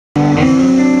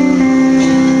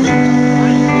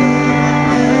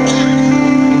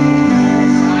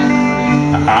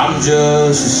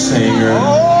just a singer,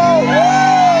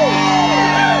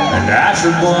 a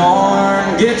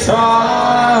natural-born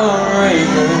guitar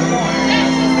ringer,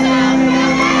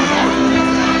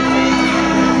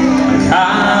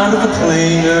 kind of a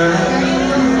clinger,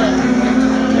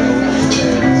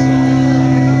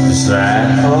 just that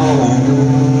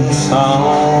old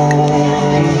song.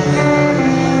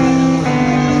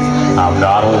 I'm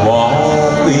not a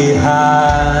walk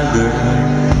behind her.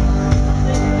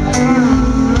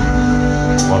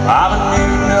 Well, I'm a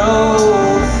new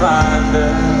note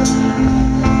finder,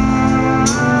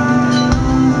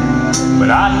 but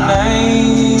our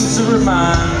name's a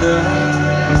reminder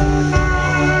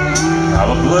of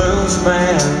a blues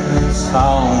man that's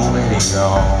already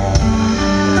gone.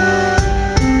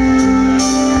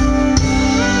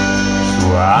 So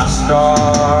I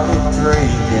started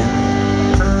drinking.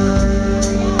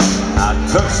 I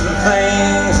took some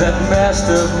things that messed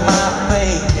up my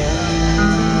thinking.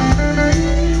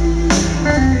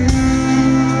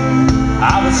 I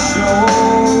was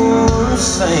sure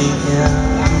sinking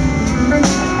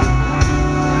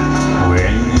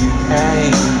when you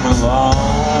came along.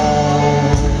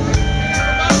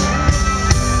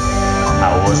 I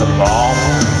was alone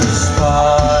in the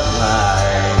spotlight.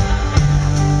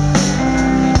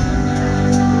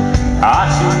 I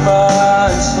too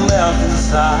much left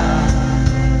inside,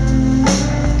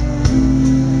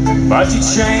 but you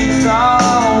changed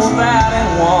all that in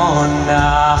one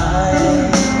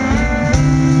night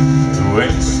when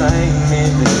you sang me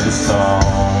this song.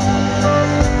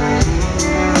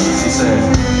 She said,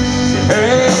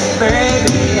 hey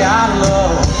baby, I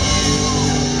love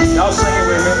you. Y'all sing it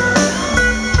with me.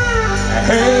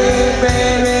 Hey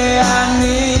baby, I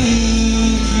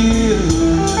need you.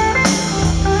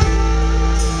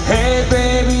 Hey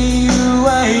baby, you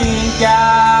ain't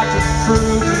got to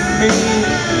prove to me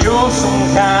you're some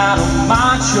kind of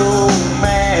macho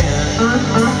man.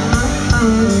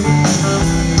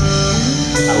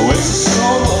 I wasted so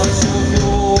much of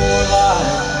your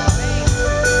life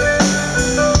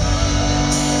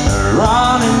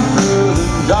running through the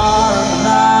dark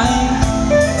night.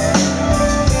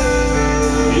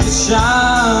 You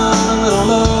shine a little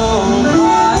love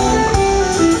light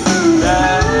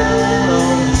down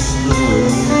on this blue.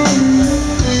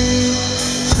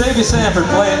 Stevie Sanford,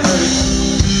 play it for you.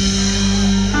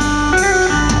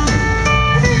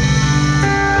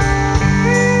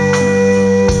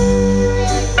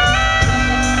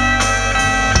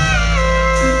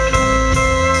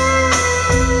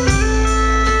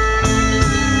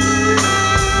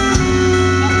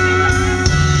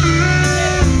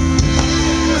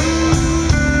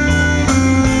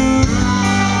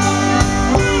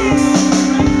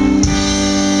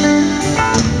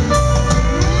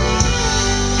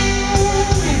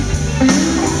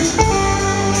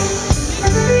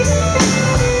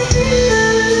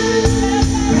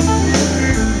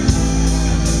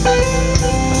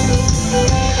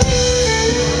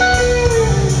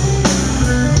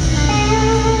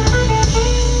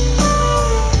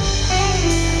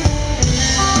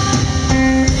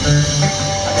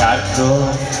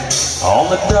 On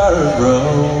the dirt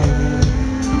road,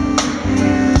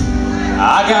 I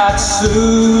got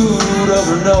sued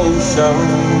over no show.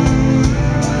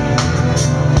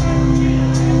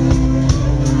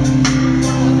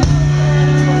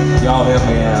 Y'all help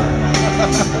me out.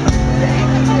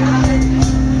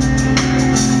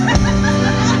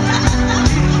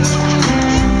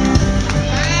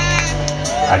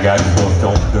 I got hooked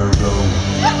on the dirt road.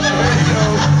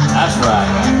 That's right.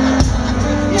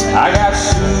 I got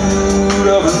sued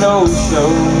over no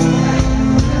show,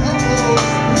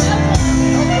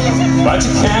 but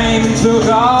you came and took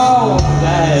all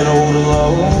that old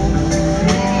load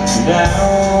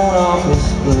down off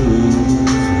this blues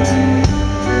man.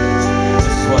 This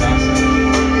is what I say.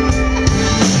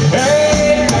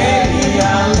 Hey baby, I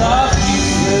love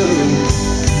you.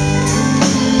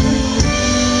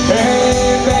 Hey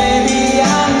baby, I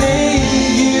need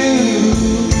you.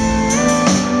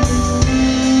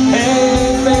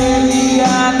 Hey baby, I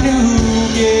do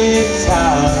get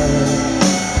tired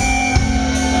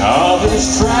of this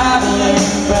traveling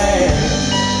band.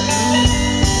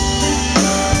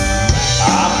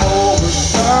 I'm over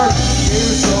 30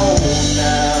 years old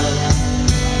now,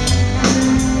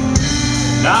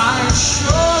 and I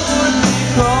sure would be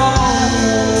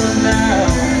cold now.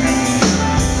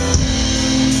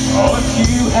 Oh, if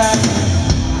you had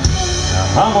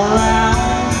hung around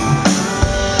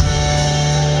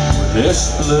with this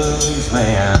blues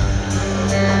man.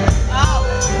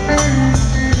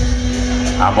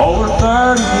 I'm over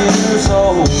 30 years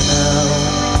old now.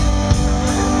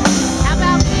 How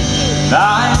about you? I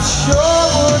sure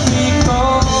would be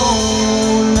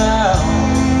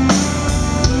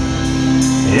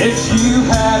you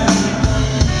hadn't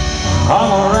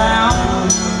hung around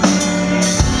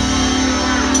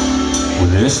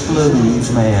with this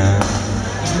blues man.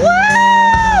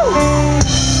 Woo!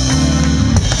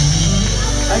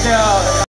 Thank you.